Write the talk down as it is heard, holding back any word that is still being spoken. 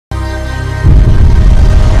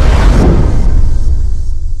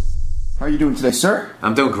you doing today, sir?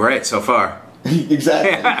 I'm doing great so far.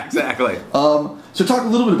 Exactly. Yeah, exactly. So talk a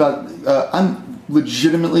little bit about, I'm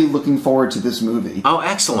legitimately looking forward to this movie. Oh,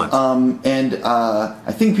 excellent.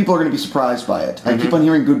 I think people are going to be surprised by it. I keep on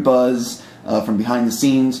hearing good buzz from behind the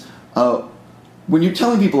scenes. When you're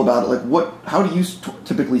telling people about it, like how do you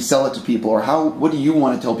typically sell it to people, or what do you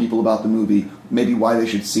want to tell people about the movie? Maybe why they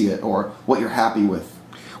should see it, or what you're happy with.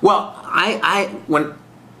 Well, when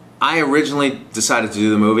I originally decided to do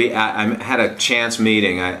the movie, I had a chance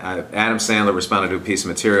meeting. Adam Sandler responded to a piece of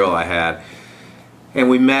material I had, and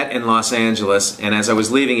we met in Los Angeles. And as I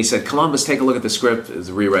was leaving, he said, "Columbus, take a look at the script." It's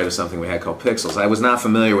a rewrite of something we had called Pixels. I was not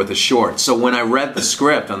familiar with the short, so when I read the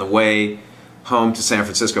script on the way home to San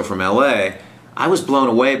Francisco from LA, I was blown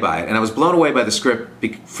away by it. And I was blown away by the script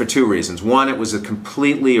for two reasons. One, it was a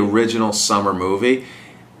completely original summer movie.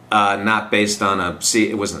 Not based on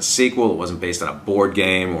it wasn't a sequel, it wasn't based on a board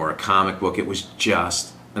game or a comic book, it was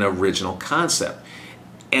just an original concept.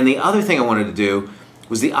 And the other thing I wanted to do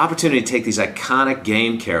was the opportunity to take these iconic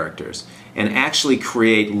game characters and actually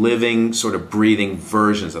create living, sort of breathing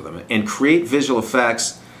versions of them, and create visual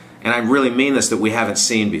effects, and I really mean this, that we haven't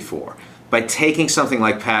seen before. By taking something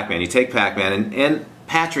like Pac-Man, you take Pac-Man, and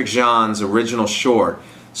Patrick Jean's original short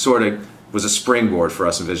sort of was a springboard for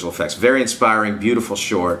us in visual effects. Very inspiring, beautiful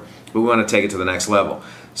short, but we want to take it to the next level.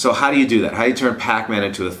 So how do you do that? How do you turn Pac-Man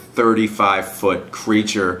into a 35-foot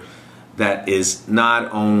creature that is not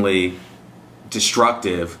only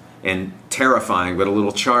destructive and terrifying, but a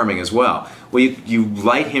little charming as well? Well, you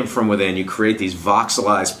light him from within, you create these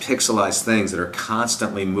voxelized, pixelized things that are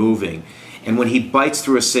constantly moving. And when he bites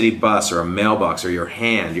through a city bus or a mailbox or your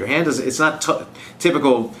hand it's not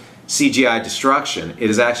typical CGI destruction. It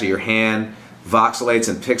is actually your hand voxelates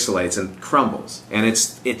and pixelates and crumbles, and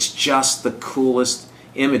it's just the coolest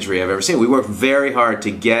imagery I've ever seen. We worked very hard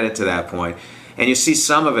to get it to that point, and you see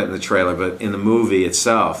some of it in the trailer, but in the movie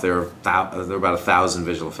itself there are about 1,000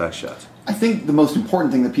 visual effects shots. I think the most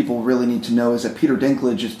important thing that people really need to know is that Peter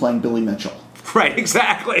Dinklage is playing Billy Mitchell. Right,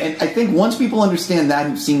 exactly. And I think once people understand that,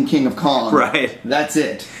 who've seen King of Kong, right, that's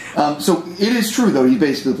it. So it is true, though, he's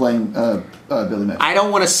basically playing Billy Mitchell. I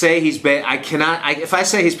don't want to say he's if I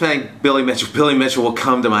say he's playing Billy Mitchell will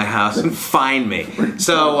come to my house and find me.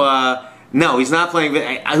 So, no, he's not playing.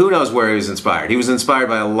 Who knows where he was inspired? He was inspired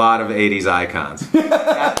by a lot of 80s icons. The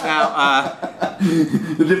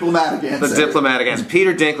diplomatic answer. The diplomatic answer.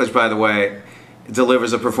 Peter Dinklage, by the way,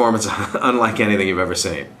 delivers a performance unlike anything you've ever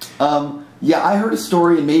seen. Yeah, I heard a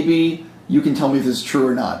story, and maybe you can tell me if this is true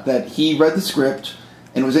or not, that he read the script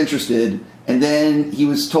and was interested, and then he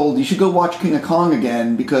was told, you should go watch King of Kong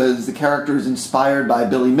again because the character is inspired by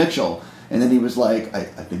Billy Mitchell. And then he was like, I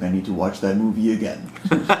think I need to watch that movie again.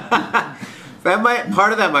 Part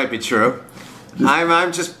of that might be true.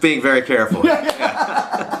 I'm just being very careful.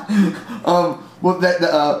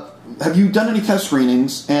 Have you done any test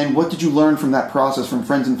screenings, and what did you learn from that process, from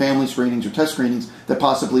friends and family screenings or test screenings, that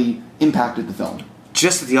possibly impacted the film?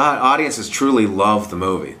 Just that the audiences truly love the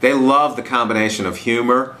movie. They love the combination of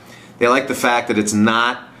humor. They like the fact that it's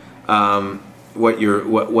not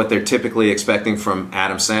what they're typically expecting from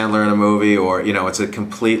Adam Sandler in a movie, or it's a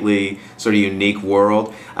completely sort of unique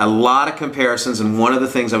world. A lot of comparisons, and one of the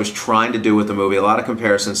things I was trying to do with the movie, a lot of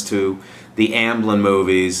comparisons to the Amblin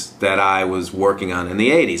movies that I was working on in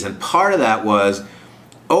the 80s. And part of that was,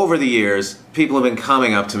 over the years, people have been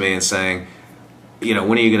coming up to me and saying, when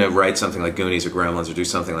are you going to write something like Goonies or Gremlins or do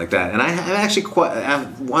something like that? And I actually,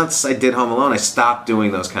 once I did Home Alone, I stopped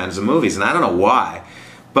doing those kinds of movies, and I don't know why.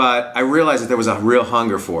 But I realized that there was a real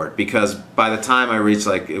hunger for it, because by the time I reached,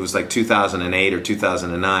 it was like 2008 or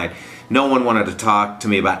 2009, no one wanted to talk to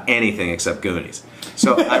me about anything except Goonies.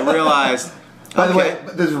 So I realized... By the way,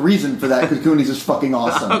 there's a reason for that, because Goonies is fucking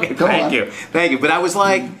awesome. Okay, thank you. But I was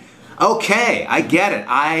like, okay, I get it.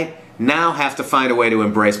 I now have to find a way to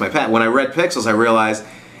embrace my past. When I read Pixels, I realized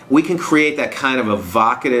we can create that kind of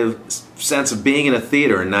evocative sense of being in a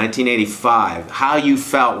theater in 1985, how you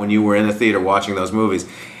felt when you were in the theater watching those movies.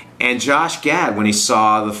 And Josh Gad, when he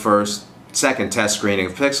saw the second test screening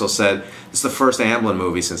of Pixels, said, "This is the first Amblin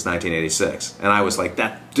movie since 1986." And I was like,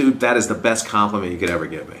 dude, that is the best compliment you could ever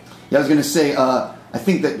give me. Yeah, I was going to say, I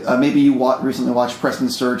think that maybe you recently watched Preston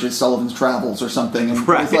Sturges' Sullivan's Travels or something, and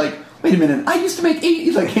right. It's like, wait a minute, I used to make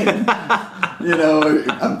 80s. I can't,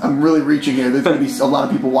 I'm really reaching here. There's going to be a lot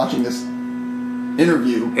of people watching this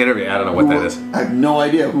interview. I don't know what that is. I have no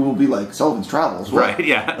idea who will be like, Sullivan's Travels. What? Right,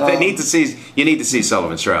 yeah. You need to see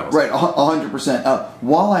Sullivan's Travels. Right, 100%.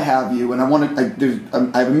 While I have you, and I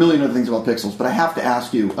have a million other things about Pixels, but I have to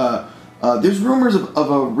ask you, there's rumors of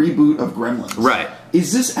a reboot of Gremlins. Right.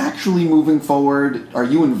 Is this actually moving forward? Are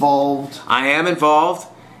you involved? I am involved.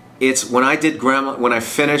 it's when I did when I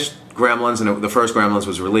finished Gremlins and the first Gremlins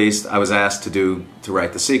was released, I was asked to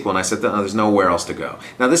write the sequel, and I said, no, there's nowhere else to go.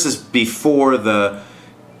 Now this is before the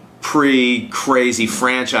pre-crazy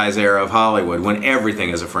franchise era of Hollywood, when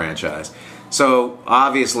everything is a franchise. So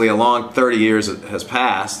obviously a long 30 years has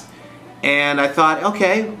passed, and I thought,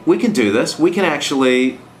 okay, we can do this. We can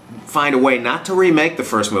actually find a way not to remake the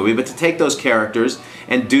first movie, but to take those characters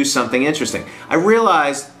and do something interesting. I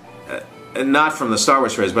realized, not from the Star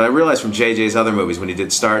Wars trailers, but I realized from JJ's other movies when he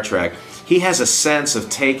did Star Trek, he has a sense of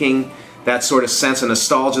taking that sort of sense of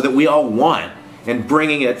nostalgia that we all want and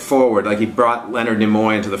bringing it forward, like he brought Leonard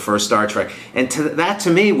Nimoy into the first Star Trek. And that to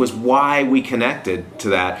me was why we connected to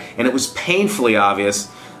that. And it was painfully obvious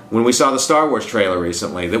when we saw the Star Wars trailer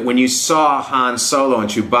recently, that when you saw Han Solo and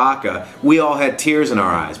Chewbacca, we all had tears in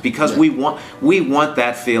our eyes, because we want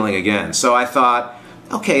that feeling again. So I thought,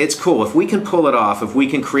 okay, it's cool. If we can pull it off, if we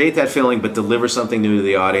can create that feeling but deliver something new to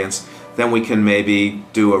the audience, then we can maybe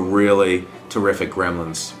do a really terrific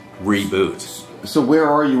Gremlins reboot. So where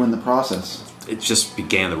are you in the process? It just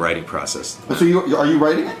began the writing process. So are you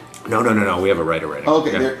writing it? No. We have a writer writing.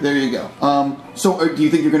 Okay, yeah. there you go. So do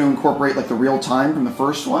you think you're going to incorporate like the real time from the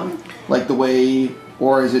first one, like the way,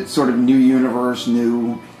 or is it sort of new universe,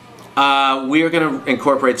 new? We are going to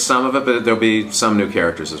incorporate some of it, but there'll be some new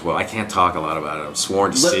characters as well. I can't talk a lot about it. I'm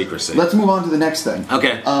sworn to secrecy. Let's move on to the next thing.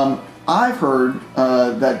 Okay. I've heard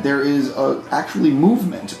that there is actually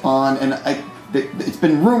movement on, and it's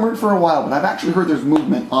been rumored for a while, but I've actually heard there's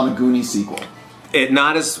movement on a Goonies sequel.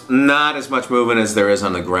 Not as much movement as there is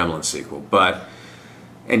on the Gremlins sequel,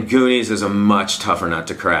 and Goonies is a much tougher nut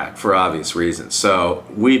to crack for obvious reasons. So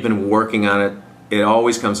we've been working on it. It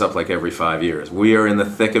always comes up like every 5 years. We are in the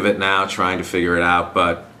thick of it now, trying to figure it out.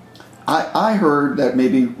 But I heard that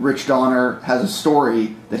maybe Rich Donner has a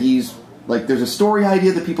story that he's like. There's a story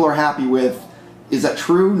idea that people are happy with. Is that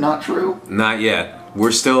true? Not true? Not yet. We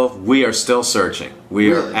are still searching. We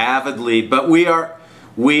Really? are avidly, but we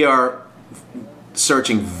are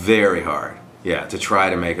searching very hard, to try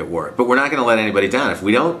to make it work. But we're not going to let anybody down. If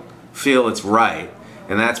we don't feel it's right,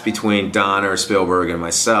 and that's between Donner, Spielberg, and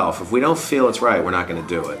myself, if we don't feel it's right, we're not going to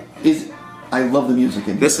do it. I love the music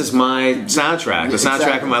in here. This is my soundtrack, the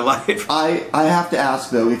soundtrack of my life. I have to ask,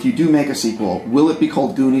 though, if you do make a sequel, will it be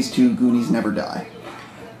called Goonies 2, Goonies Never Die?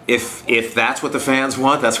 If that's what the fans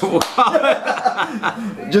want, that's what we'll call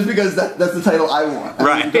it. Just because that's the title I want.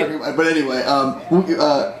 Right. But anyway,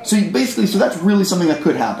 so that's really something that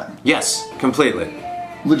could happen. Yes, completely.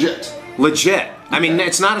 Legit. I mean,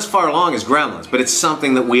 it's not as far along as Gremlins, but it's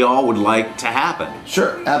something that we all would like to happen.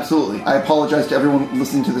 Sure, absolutely. I apologize to everyone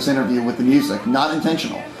listening to this interview with the music. Not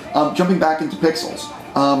intentional. Jumping back into Pixels.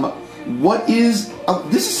 What is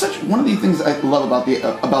this is such one of the things I love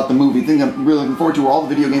about the movie. The thing I'm really looking forward to are all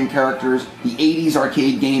the video game characters, the '80s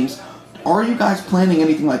arcade games. Are you guys planning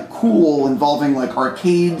anything like cool involving like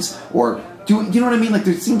arcades, or do you know what I mean? Like,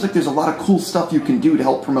 there seems like there's a lot of cool stuff you can do to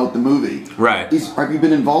help promote the movie. Right. Have you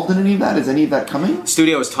been involved in any of that? Is any of that coming?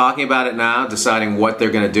 Studio is talking about it now, deciding what they're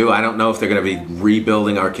going to do. I don't know if they're going to be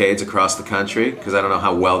rebuilding arcades across the country, because I don't know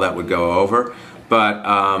how well that would go over. But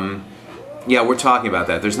yeah, we're talking about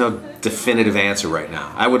that. There's no definitive answer right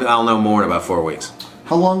now. I'll know more in about 4 weeks.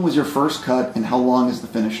 How long was your first cut, and how long is the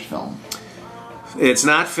finished film? It's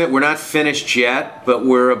not we're not finished yet, but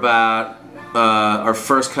we're about our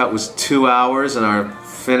first cut was 2 hours, and our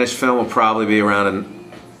finished film will probably be around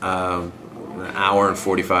an hour and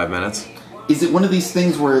 45 minutes. Is it one of these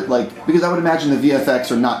things where, like, because I would imagine the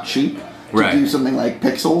VFX are not cheap to do something like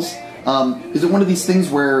Pixels. Is it one of these things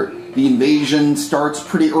where the invasion starts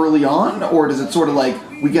pretty early on, or does it sort of like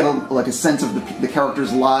we get a sense of the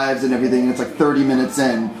characters' lives and everything, and it's like 30 minutes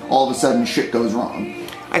in, all of a sudden shit goes wrong?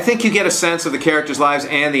 I think you get a sense of the characters' lives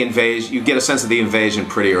and the invasion. You get a sense of the invasion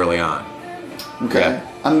pretty early on. Okay.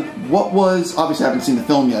 What was, obviously I haven't seen the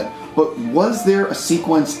film yet, but was there a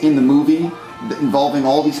sequence in the movie involving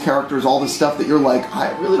all these characters, all this stuff that you're like,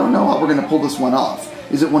 I really don't know how we're going to pull this one off?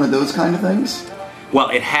 Is it one of those kind of things? Well,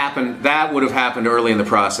 it happened. That would have happened early in the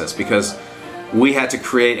process, because we had to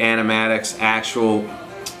create animatics, actual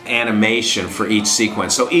animation for each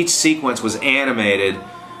sequence. So each sequence was animated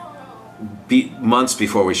months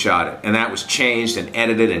before we shot it, and that was changed and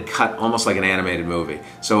edited and cut almost like an animated movie.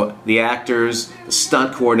 So the actors, the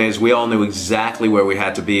stunt coordinators, we all knew exactly where we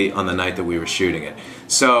had to be on the night that we were shooting it.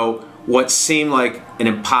 So what seemed like an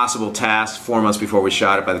impossible task 4 months before we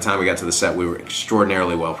shot it, by the time we got to the set, we were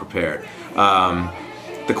extraordinarily well prepared.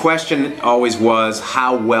 The question always was,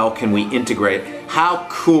 how well can we integrate? How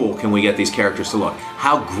cool can we get these characters to look?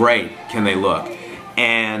 How great can they look?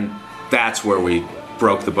 And that's where we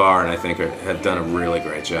broke the bar, and I think have done a really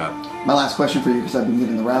great job. My last question for you, because I've been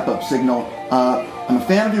getting the wrap-up signal. I'm a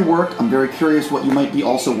fan of your work. I'm very curious what you might be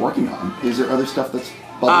also working on. Is there other stuff that's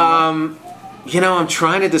bubbling up? You know, I'm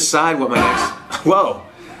trying to decide what my next... Whoa!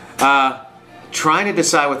 Trying to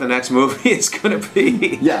decide what the next movie is going to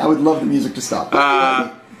be. Yeah, I would love the music to stop.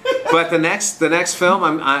 But the next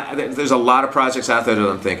film, there's a lot of projects out there that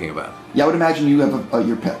I'm thinking about. Yeah, I would imagine you have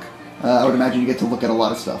your pick. I would imagine you get to look at a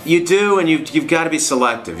lot of stuff. You do, and you've got to be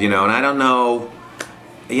selective, you know. And I don't know,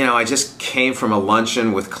 you know, I just came from a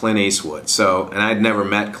luncheon with Clint Eastwood, and I'd never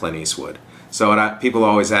met Clint Eastwood. So people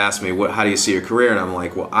always ask me, how do you see your career? And I'm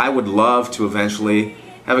like, well, I would love to eventually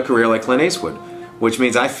have a career like Clint Eastwood, which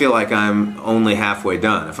means I feel like I'm only halfway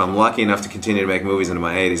done. If I'm lucky enough to continue to make movies into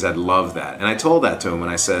my 80s, I'd love that. And I told that to him, and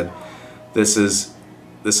I said, this is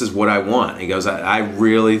what I want. He goes, I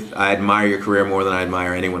admire your career more than I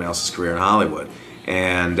admire anyone else's career in Hollywood.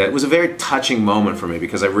 And it was a very touching moment for me,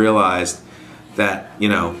 because I realized that, you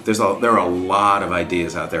know, there are a lot of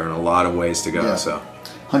ideas out there and a lot of ways to go. Yeah. So,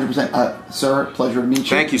 100%. Sir, pleasure to meet you.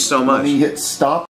 Thank you so much. Let me hit stop.